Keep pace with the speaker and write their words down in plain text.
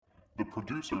The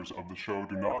producers of the show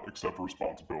do not accept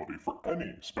responsibility for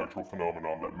any spectral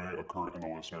phenomenon that may occur in the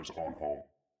listener's own home.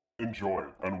 Enjoy,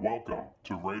 and welcome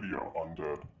to Radio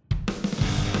Undead.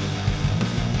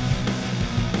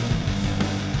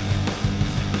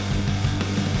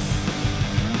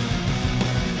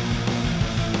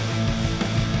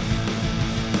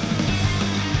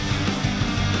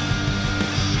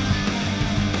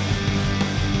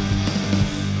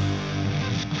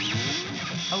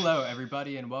 Hello,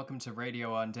 everybody, and welcome to Radio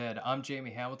Undead. I'm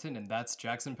Jamie Hamilton, and that's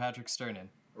Jackson Patrick Sternin.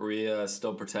 Are we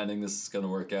still pretending this is going to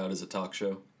work out as a talk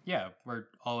show? Yeah, we're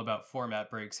all about format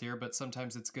breaks here, but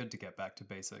sometimes it's good to get back to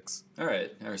basics. All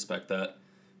right, I respect that.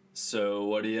 So,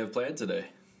 what do you have planned today?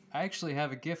 I actually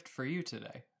have a gift for you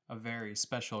today. A very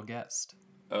special guest.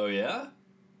 Oh, yeah?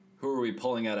 Who are we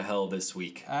pulling out of hell this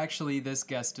week? Actually, this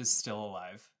guest is still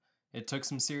alive. It took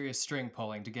some serious string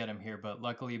pulling to get him here, but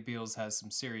luckily Beals has some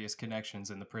serious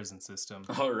connections in the prison system.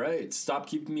 All right, stop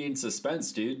keeping me in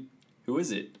suspense, dude. Who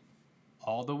is it?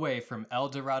 All the way from El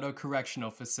Dorado Correctional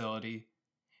Facility,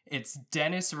 it's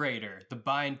Dennis Rader, the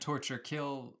bind, torture,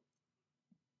 killer?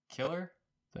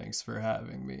 Thanks for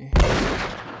having me.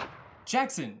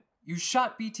 Jackson, you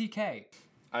shot BTK.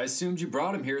 I assumed you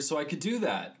brought him here so I could do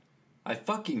that. I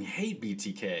fucking hate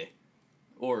BTK.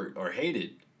 Or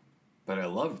hated. But I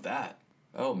loved that.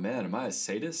 Oh man, am I a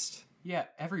sadist? Yeah,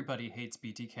 everybody hates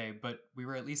BTK, but we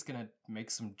were at least gonna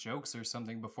make some jokes or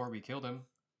something before we killed him.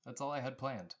 That's all I had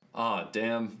planned. Aw,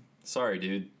 damn. Sorry,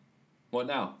 dude. What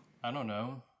now? I don't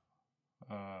know.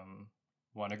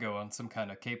 Wanna go on some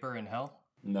kind of caper in hell?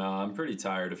 Nah, I'm pretty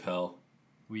tired of hell.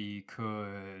 We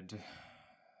could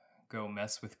go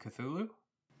mess with Cthulhu?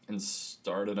 And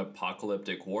start an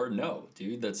apocalyptic war? No,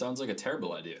 dude, that sounds like a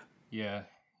terrible idea. Yeah,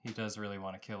 he does really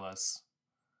want to kill us.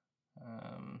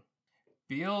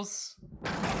 Beals?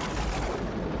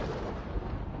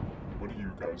 What do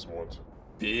you guys want?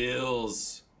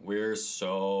 Beals, we're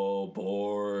so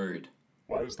bored.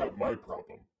 Why is that my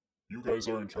problem? You guys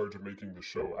are in charge of making the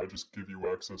show. I just give you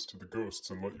access to the ghosts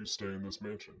and let you stay in this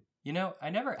mansion. You know, I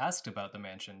never asked about the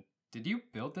mansion. Did you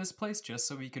build this place just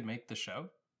so we could make the show?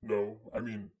 No, I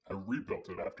rebuilt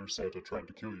it after Santa tried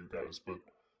to kill you guys, but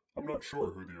I'm not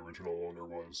sure who the original owner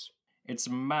was. It's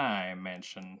my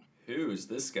mansion. Who's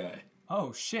this guy?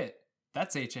 Oh shit,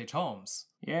 that's H.H. Holmes.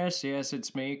 Yes,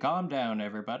 it's me. Calm down,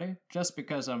 everybody. Just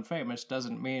because I'm famous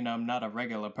doesn't mean I'm not a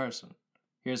regular person.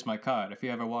 Here's my card if you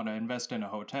ever want to invest in a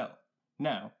hotel.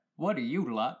 Now, what are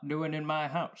you lot doing in my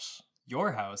house?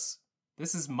 Your house?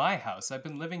 This is my house. I've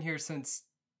been living here since...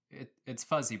 It's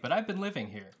fuzzy, but I've been living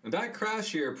here. And I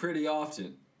crash here pretty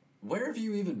often. Where have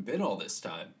you even been all this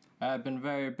time? I've been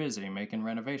very busy making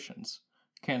renovations.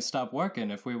 Can't stop working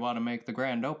if we want to make the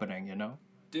grand opening, you know?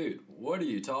 Dude, what are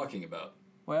you talking about?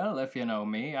 Well, if you know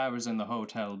me, I was in the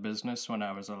hotel business when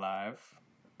I was alive.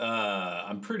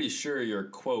 I'm pretty sure your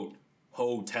quote,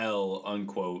 hotel,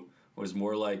 unquote, was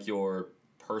more like your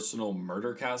personal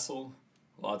murder castle.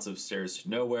 Lots of stairs to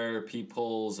nowhere,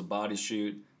 peepholes, a body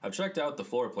chute. I've checked out the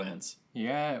floor plans.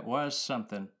 Yeah, it was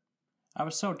something. I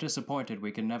was so disappointed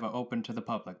we could never open to the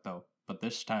public, though. But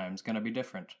this time's gonna be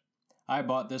different. I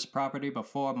bought this property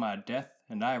before my death,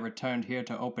 and I returned here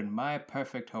to open my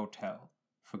perfect hotel.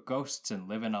 For ghosts and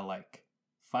living alike.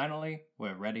 Finally,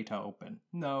 we're ready to open.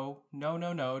 No.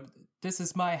 This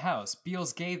is my house.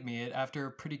 Beals gave me it after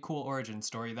a pretty cool origin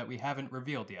story that we haven't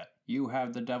revealed yet. You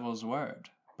have the devil's word,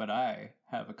 but I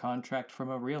have a contract from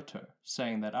a realtor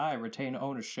saying that I retain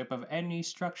ownership of any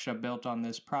structure built on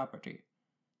this property.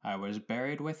 I was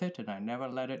buried with it and I never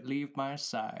let it leave my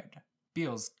side.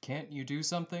 Beals, can't you do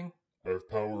something? I have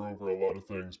power over a lot of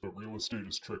things, but real estate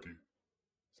is tricky.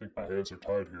 I think my hands are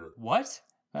tied here. What?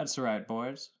 That's right,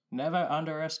 boys. Never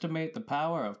underestimate the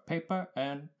power of paper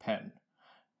and pen.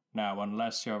 Now,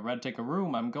 unless you're renting a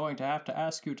room, I'm going to have to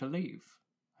ask you to leave.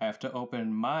 I have to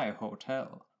open my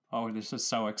hotel. Oh, this is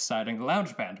so exciting.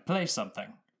 Lounge band, play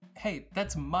something. Hey,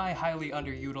 that's my highly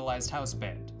underutilized house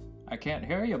band. I can't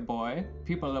hear you, boy.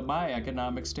 People of my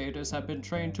economic status have been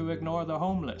trained to ignore the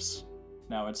homeless.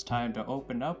 Now it's time to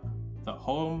open up the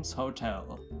Holmes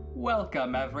Hotel.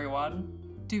 Welcome, everyone.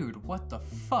 Dude, what the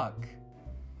fuck?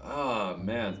 Ah,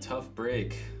 man, tough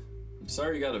break. I'm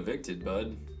sorry you got evicted,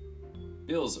 bud.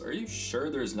 Beals, are you sure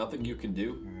there's nothing you can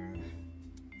do?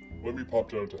 Let me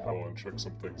pop down to hell and check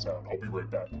some things out. I'll be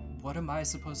right back. What am I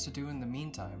supposed to do in the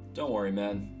meantime? Don't worry,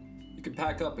 man. You can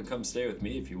pack up and come stay with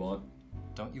me if you want.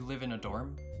 Don't you live in a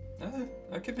dorm?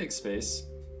 I can make space.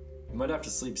 You might have to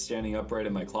sleep standing upright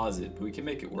in my closet, but we can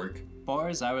make it work.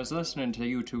 Boys, I was listening to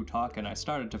you two talk and I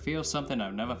started to feel something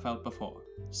I've never felt before.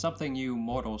 Something you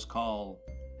mortals call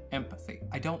empathy.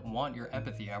 I don't want your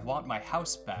empathy. I want my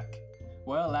house back.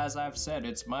 Well, as I've said,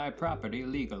 it's my property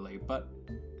legally, but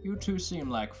you two seem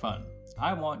like fun.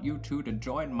 I want you two to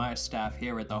join my staff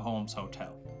here at the Holmes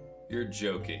Hotel. You're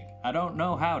joking. I don't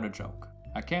know how to joke.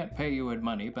 I can't pay you in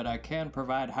money, but I can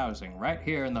provide housing right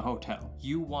here in the hotel.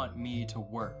 You want me to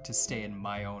work to stay in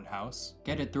my own house?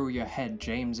 Get it through your head,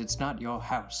 James. It's not your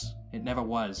house. It never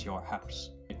was your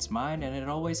house. It's mine and it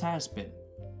always has been.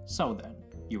 So then,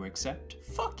 you accept?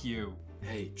 Fuck you!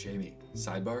 Hey, Jamie,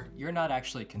 sidebar? You're not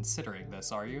actually considering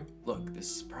this, are you? Look,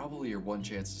 this is probably your one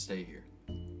chance to stay here.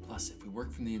 Plus, if we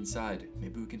work from the inside,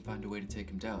 maybe we can find a way to take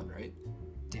him down, right?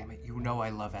 Damn it, you know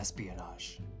I love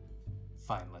espionage.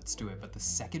 Fine, let's do it, but the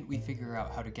second we figure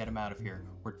out how to get him out of here,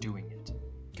 we're doing it.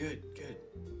 Good.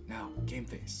 Now, game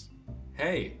face.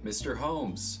 Hey, Mr.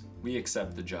 Holmes. We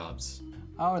accept the jobs.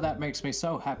 Oh, that makes me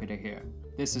so happy to hear.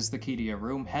 This is the key to your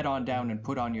room. Head on down and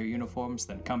put on your uniforms,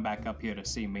 then come back up here to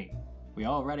see me. We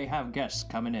already have guests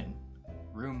coming in.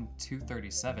 Room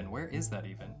 237, where is that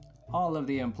even? All of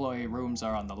the employee rooms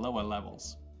are on the lower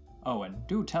levels. Oh, and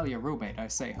do tell your roommate I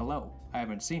say hello. I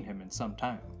haven't seen him in some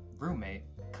time. Roommate?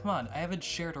 Come on, I haven't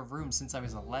shared a room since I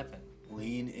was 11.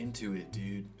 Lean into it,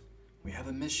 dude. We have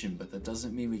a mission, but that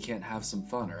doesn't mean we can't have some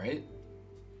fun, alright?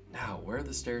 Now, where are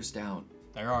the stairs down?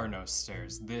 There are no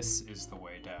stairs. This is the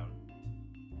way down.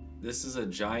 This is a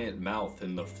giant mouth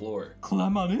in the floor.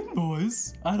 Climb on in,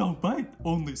 boys. I don't bite,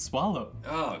 only swallow.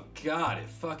 Oh god, it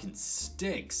fucking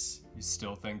stinks. You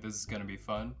still think this is gonna be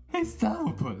fun? Hey,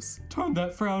 Sourpuss, turn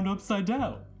that frown upside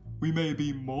down. We may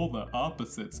be molar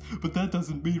opposites, but that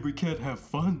doesn't mean we can't have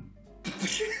fun.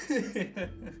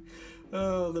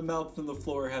 Oh, the mouth in the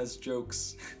floor has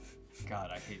jokes.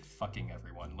 God, I hate fucking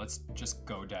everyone. Let's just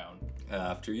go down.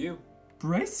 After you.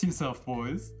 Brace yourself,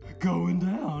 boys. Going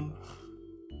down.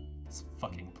 This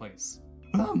fucking place.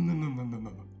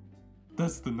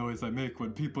 That's the noise I make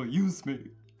when people use me.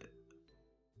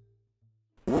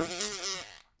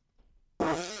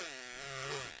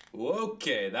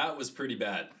 Okay, that was pretty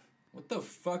bad. What the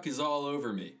fuck is all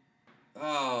over me?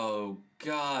 Oh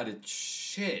god, it's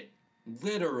shit.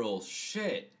 Literal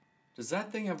shit. Does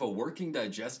that thing have a working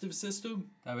digestive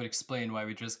system? That would explain why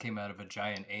we just came out of a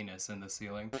giant anus in the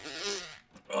ceiling.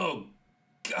 Oh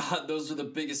god, those are the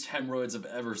biggest hemorrhoids I've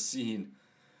ever seen.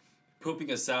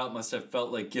 Pooping us out must have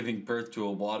felt like giving birth to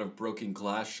a wad of broken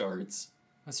glass shards.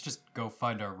 Let's just go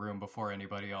find our room before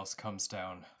anybody else comes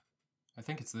down. I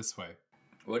think it's this way.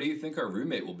 What do you think our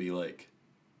roommate will be like?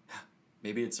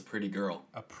 Maybe it's a pretty girl.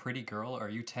 A pretty girl? Are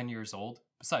you 10 years old?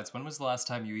 Besides, when was the last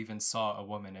time you even saw a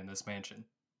woman in this mansion?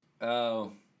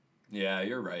 Oh, yeah,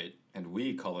 you're right. And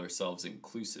we call ourselves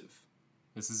inclusive.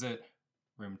 This is it.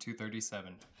 Room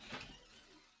 237.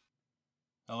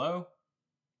 Hello?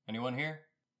 Anyone here?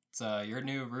 It's your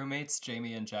new roommates,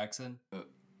 Jamie and Jackson.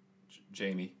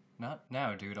 Jamie. Not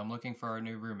now, dude. I'm looking for our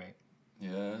new roommate.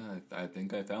 Yeah, I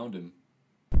think I found him.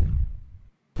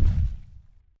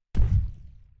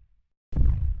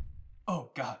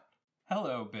 Oh, God.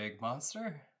 Hello, big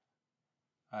monster.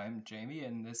 I'm Jamie,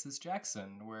 and this is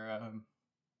Jackson. We're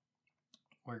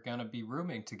gonna be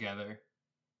rooming together.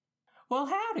 Well,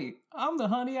 howdy. I'm the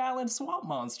Honey Island Swamp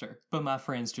Monster, but my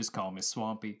friends just call me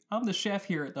Swampy. I'm the chef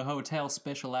here at the hotel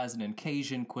specializing in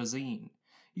Cajun cuisine.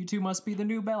 You two must be the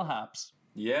new bellhops.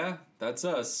 Yeah, that's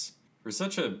us. For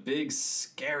such a big,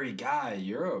 scary guy,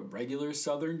 you're a regular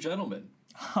Southern gentleman.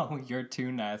 Oh, you're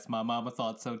too nice. My mama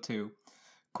thought so too.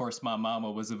 Of course, my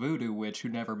mama was a voodoo witch who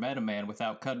never met a man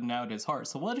without cutting out his heart,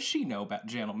 so what does she know about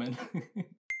gentlemen?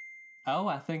 Oh,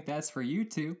 I think that's for you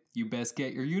two. You best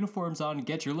get your uniforms on and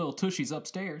get your little tushies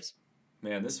upstairs.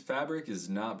 Man, this fabric is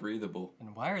not breathable.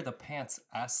 And why are the pants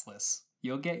assless?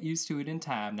 You'll get used to it in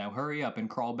time. Now hurry up and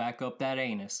crawl back up that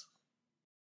anus.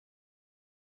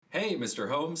 Hey, Mr.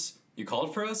 Holmes, you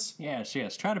called for us?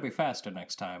 Yes. Try to be faster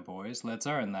next time, boys. Let's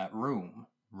earn that room.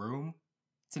 Room?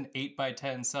 It's an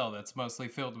 8x10 cell that's mostly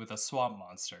filled with a swamp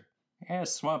monster.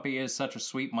 Yes, Swampy is such a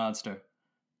sweet monster.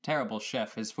 Terrible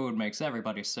chef, his food makes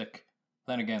everybody sick.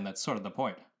 Then again, that's sort of the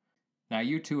point. Now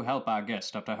you two help our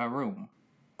guest up to her room.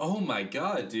 Oh my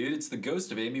god, dude, it's the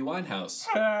ghost of Amy Winehouse.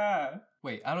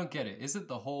 Wait, I don't get it. Isn't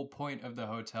the whole point of the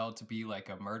hotel to be like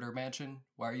a murder mansion?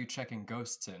 Why are you checking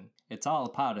ghosts in? It's all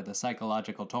part of the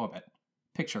psychological torment.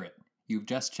 Picture it. You've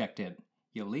just checked in.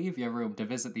 You leave your room to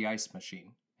visit the ice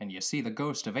machine, and you see the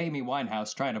ghost of Amy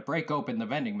Winehouse trying to break open the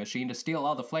vending machine to steal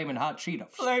all the flamin' hot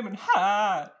Cheetos. Flamin'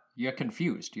 hot! You're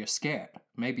confused, you're scared.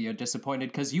 Maybe you're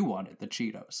disappointed because you wanted the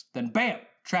Cheetos. Then bam!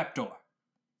 Trapdoor.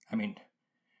 I mean,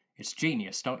 it's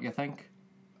genius, don't you think?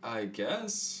 I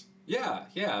guess. Yeah,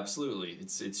 absolutely.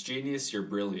 It's genius, you're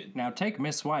brilliant. Now take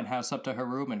Miss Winehouse up to her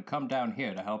room and come down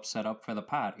here to help set up for the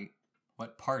party.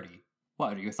 What party?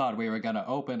 What, you thought we were gonna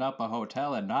open up a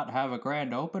hotel and not have a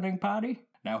grand opening party?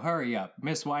 Now hurry up,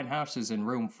 Miss Winehouse is in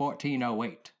room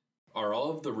 1408. Are all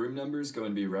of the room numbers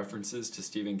going to be references to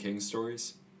Stephen King's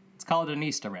stories? It's called an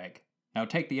Easter egg. Now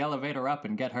take the elevator up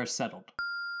and get her settled.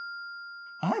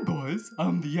 Hi, boys.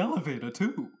 I'm the elevator,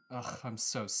 too. Ugh, I'm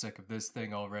so sick of this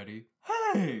thing already.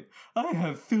 Hey, I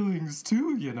have feelings,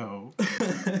 too, you know.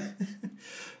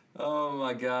 Oh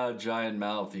my god, giant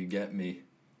mouth, you get me.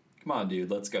 Come on,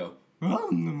 dude, let's go.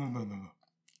 No.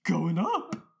 Going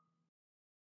up.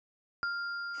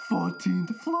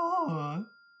 14th floor.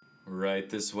 Right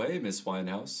this way, Miss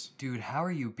Winehouse. Dude, how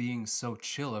are you being so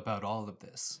chill about all of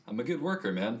this? I'm a good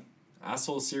worker, man.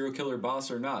 Asshole serial killer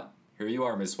boss or not. Here you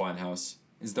are, Miss Winehouse.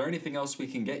 Is there anything else we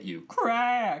can get you?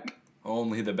 Crack!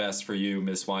 Only the best for you,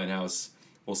 Miss Winehouse.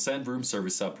 We'll send room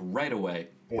service up right away.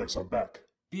 Boys, I'm back.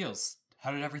 Beals,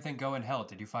 how did everything go in hell?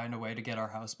 Did you find a way to get our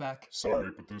house back?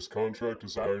 Sorry, but this contract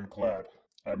is ironclad.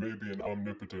 I may be an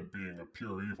omnipotent being of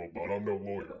pure evil, but I'm no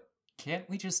lawyer. Can't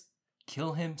we just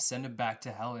kill him, send him back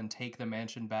to hell, and take the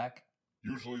mansion back?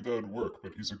 Usually that'd work,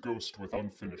 but he's a ghost with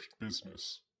unfinished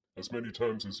business. As many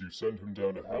times as you send him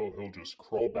down to hell, he'll just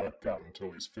crawl back out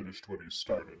until he's finished what he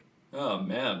started. Oh,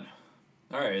 man.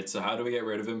 Alright, so how do we get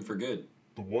rid of him for good?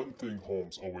 The one thing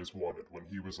Holmes always wanted when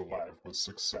he was alive was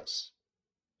success.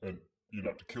 And,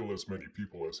 to kill as many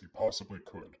people as he possibly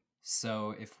could.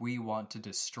 So, if we want to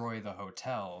destroy the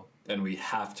hotel... Then we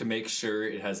have to make sure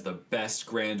it has the best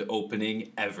grand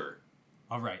opening ever.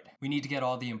 Alright, we need to get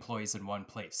all the employees in one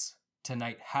place.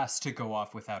 Tonight has to go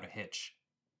off without a hitch.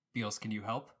 Beals, can you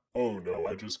help? Oh no,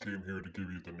 I just came here to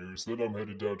give you the news that I'm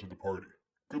headed down to the party.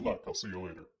 Good luck, I'll see you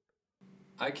later.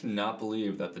 I cannot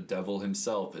believe that the devil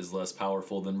himself is less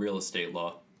powerful than real estate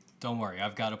law. Don't worry,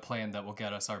 I've got a plan that will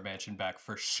get us our mansion back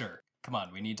for sure. Come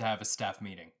on, we need to have a staff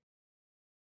meeting.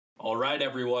 Alright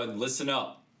everyone, listen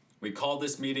up. We call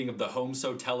this meeting of the Holmes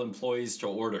Hotel employees to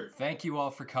order. Thank you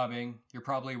all for coming. You're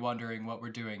probably wondering what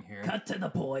we're doing here. Cut to the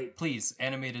point. Please,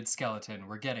 animated skeleton,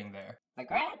 we're getting there. The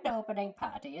grand opening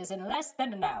party is in less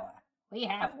than an hour. We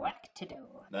have work to do.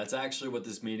 That's actually what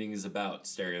this meeting is about,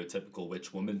 stereotypical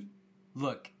witch woman.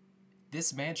 Look,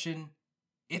 this mansion,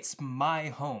 it's my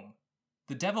home.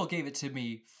 The devil gave it to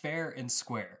me fair and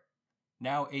square.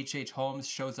 Now H.H. Holmes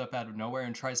shows up out of nowhere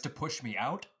and tries to push me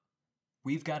out?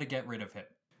 We've got to get rid of him.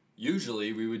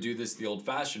 Usually, we would do this the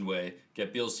old-fashioned way,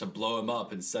 get Beals to blow him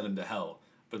up and send him to hell.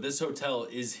 But this hotel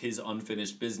is his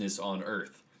unfinished business on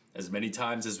Earth. As many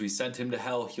times as we sent him to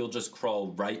hell, he'll just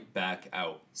crawl right back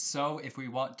out. So, if we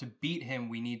want to beat him,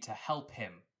 we need to help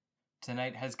him.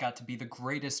 Tonight has got to be the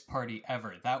greatest party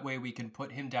ever. That way we can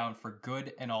put him down for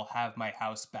good and I'll have my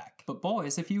house back. But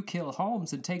boys, if you kill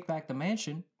Holmes and take back the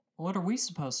mansion, what are we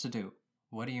supposed to do?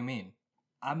 What do you mean?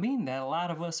 I mean that a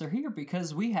lot of us are here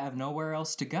because we have nowhere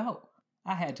else to go.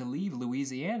 I had to leave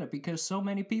Louisiana because so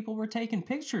many people were taking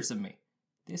pictures of me.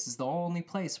 This is the only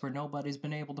place where nobody's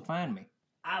been able to find me.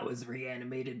 I was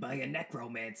reanimated by a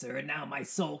necromancer, and now my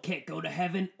soul can't go to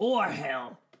heaven or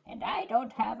hell. And I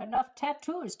don't have enough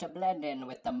tattoos to blend in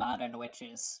with the modern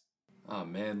witches. Oh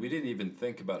man, we didn't even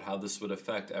think about how this would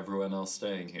affect everyone else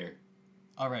staying here.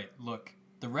 Alright, look.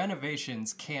 The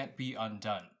renovations can't be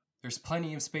undone. There's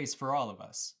plenty of space for all of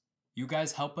us. You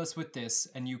guys help us with this,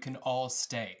 and you can all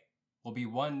stay. We'll be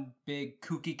one big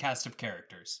kooky cast of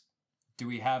characters. Do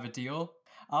we have a deal?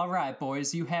 Alright,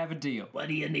 boys, you have a deal. What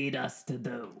do you need us to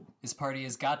do? This party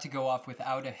has got to go off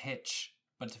without a hitch.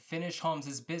 But to finish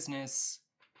Holmes's business,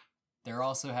 there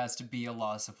also has to be a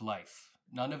loss of life.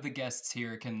 None of the guests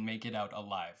here can make it out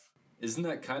alive. Isn't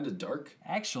that kinda dark?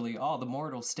 Actually, all the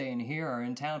mortals staying here are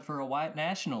in town for a white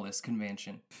nationalist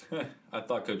convention. I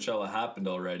thought Coachella happened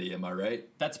already, am I right?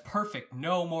 That's perfect.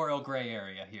 No moral gray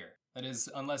area here. That is,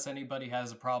 unless anybody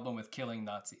has a problem with killing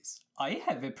Nazis. I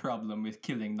have a problem with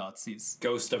killing Nazis.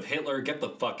 Ghost of Hitler, get the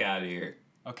fuck out of here.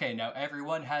 Okay, now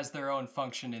everyone has their own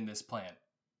function in this plan.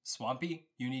 Swampy,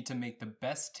 you need to make the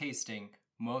best tasting,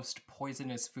 most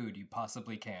poisonous food you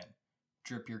possibly can.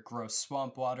 Drip your gross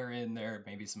swamp water in there,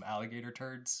 maybe some alligator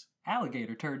turds.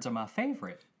 Alligator turds are my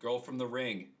favorite. Girl from the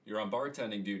ring, you're on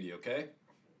bartending duty, okay?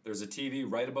 There's a TV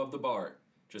right above the bar.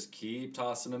 Just keep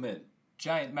tossing them in.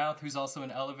 Giant Mouth, who's also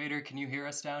an elevator, can you hear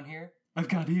us down here? I've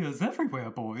got ears everywhere,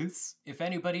 boys. If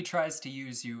anybody tries to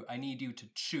use you, I need you to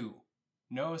chew.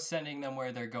 No sending them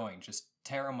where they're going, just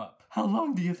tear them up. How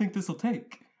long do you think this'll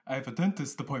take? I have a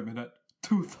dentist appointment at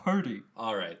 2:30.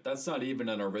 Alright, that's not even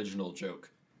an original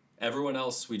joke. Everyone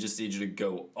else, we just need you to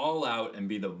go all out and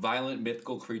be the violent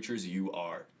mythical creatures you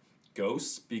are.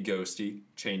 Ghosts, be ghosty.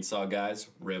 Chainsaw guys,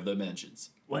 rev the mentions.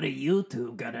 What are you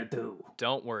two gonna do?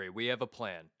 Don't worry, we have a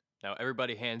plan. Now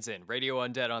everybody hands in. Radio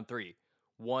Undead on 3.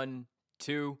 1,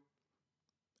 2.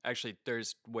 Actually,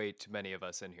 there's way too many of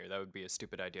us in here. That would be a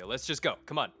stupid idea. Let's just go.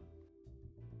 Come on.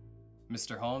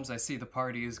 Mr. Holmes, I see the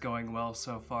party is going well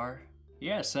so far.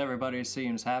 Yes, everybody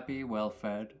seems happy,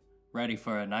 well-fed, ready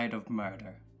for a night of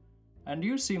murder. And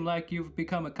you seem like you've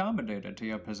become accommodated to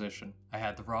your position. I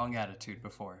had the wrong attitude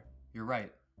before. You're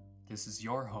right. This is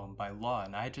your home by law,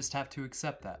 and I just have to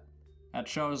accept that. That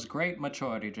shows great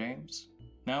maturity, James.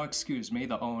 Now excuse me,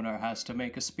 the owner has to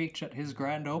make a speech at his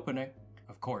grand opening.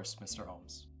 Of course, Mr.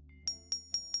 Holmes.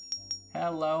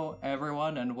 Hello,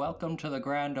 everyone, and welcome to the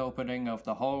grand opening of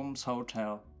the Holmes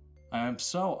Hotel. I am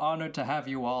so honored to have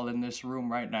you all in this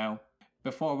room right now.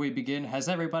 Before we begin, has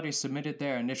everybody submitted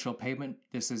their initial payment?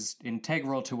 This is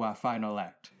integral to our final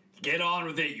act. Get on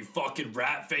with it, you fucking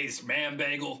rat-faced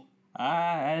man-bagel.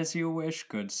 Ah, as you wish,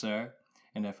 good sir.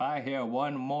 And if I hear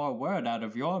one more word out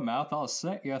of your mouth, I'll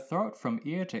slit your throat from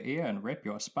ear to ear and rip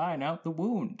your spine out the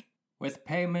wound. With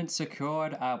payment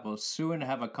secured, I will soon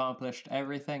have accomplished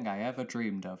everything I ever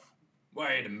dreamed of.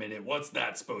 Wait a minute, what's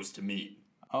that supposed to mean?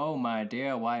 Oh, my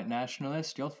dear white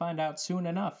nationalist, you'll find out soon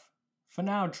enough. For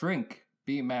now, drink,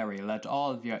 be merry, let all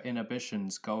of your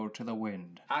inhibitions go to the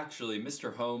wind. Actually,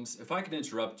 Mr. Holmes, if I can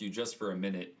interrupt you just for a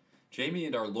minute, Jamie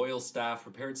and our loyal staff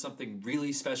prepared something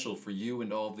really special for you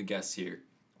and all of the guests here.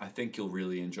 I think you'll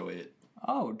really enjoy it.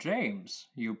 Oh, James,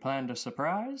 you planned a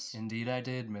surprise? Indeed I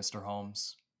did, Mr.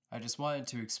 Holmes. I just wanted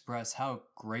to express how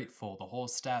grateful the whole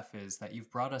staff is that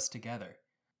you've brought us together,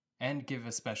 and give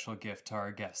a special gift to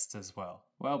our guests as well.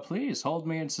 Well, please hold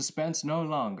me in suspense no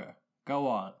longer. Go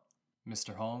on.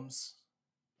 Mr. Holmes,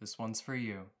 this one's for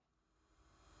you.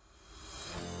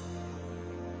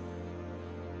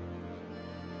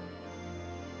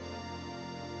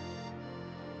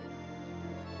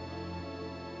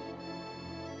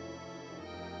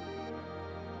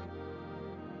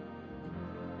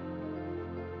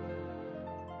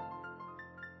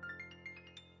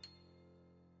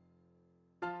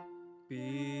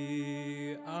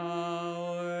 Be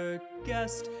our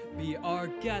guest, be our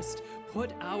guest,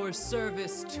 put our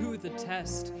service to the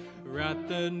test. Wrap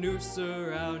the noose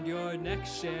around your neck,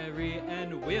 Sherry,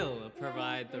 and we'll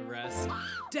provide the rest.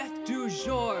 Death du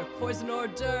jour, poison hors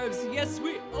d'oeuvres, yes,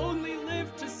 we only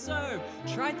live to serve.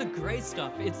 Try the gray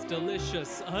stuff, it's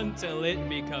delicious, until it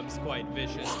becomes quite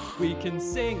vicious. We can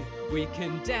sing, we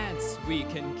can dance, we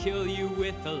can kill you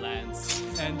with a lance.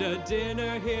 And a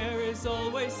dinner here is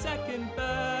always second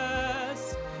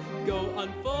best. Go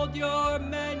unfold your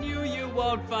menu, you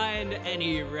won't find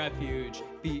any refuge.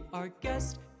 Be our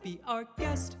guest, be our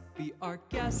guest, be our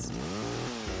guest.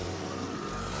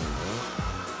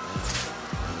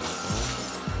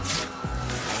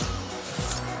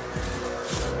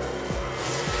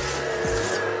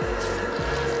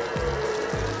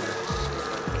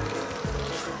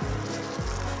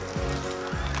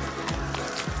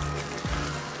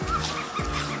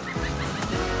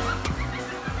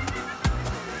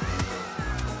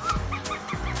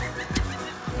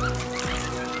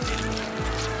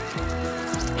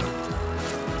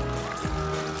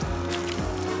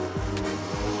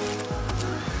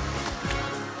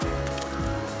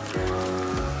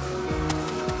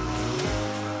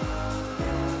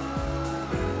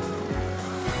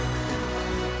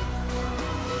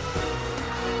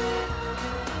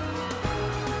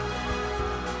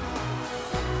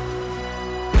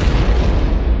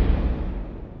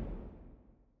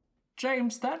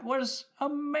 James, that was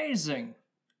amazing.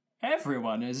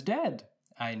 Everyone is dead.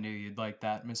 I knew you'd like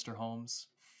that, Mr. Holmes.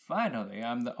 Finally,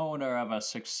 I'm the owner of a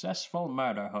successful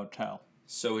murder hotel.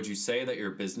 So would you say that your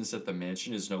business at the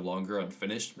mansion is no longer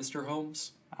unfinished, Mr.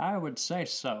 Holmes? I would say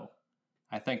so.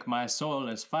 I think my soul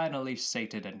is finally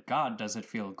sated and God does it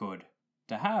feel good.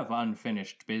 To have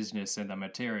unfinished business in the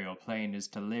material plane is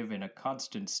to live in a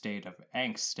constant state of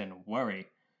angst and worry.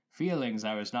 Feelings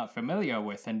I was not familiar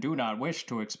with and do not wish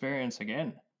to experience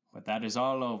again. But that is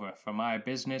all over, for my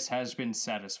business has been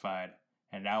satisfied,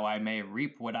 and now I may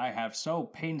reap what I have so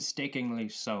painstakingly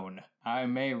sown. I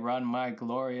may run my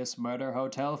glorious murder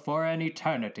hotel for an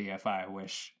eternity if I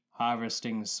wish,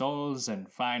 harvesting souls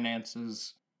and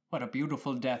finances. What a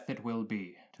beautiful death it will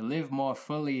be, to live more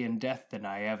fully in death than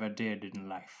I ever did in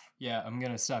life. Yeah, I'm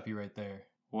gonna stop you right there.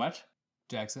 What?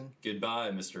 Jackson?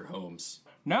 Goodbye, Mr. Holmes.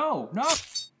 No!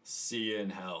 See you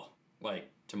in hell. Like,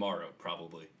 tomorrow,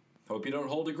 probably. Hope you don't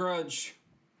hold a grudge.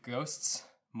 Ghosts?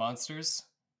 Monsters?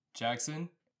 Jackson?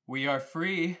 We are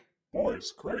free!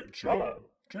 Boys, great job.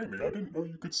 Jamie, I didn't know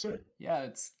you could sing. Yeah,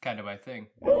 it's kind of my thing.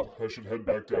 Well, I should head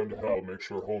back down to hell, make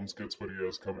sure Holmes gets what he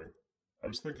has coming. I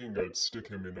was thinking I'd stick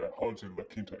him in a haunted La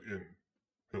Quinta Inn.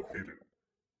 He'll hate it.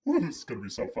 Woo, this is gonna be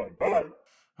so fun. Bye!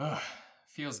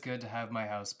 Feels good to have my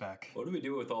house back. What do we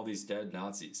do with all these dead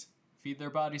Nazis? Feed their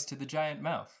bodies to the giant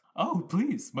mouth. Oh,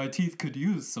 please, my teeth could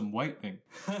use some whitening.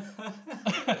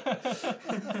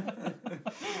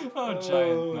 Oh,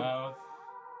 giant mouth.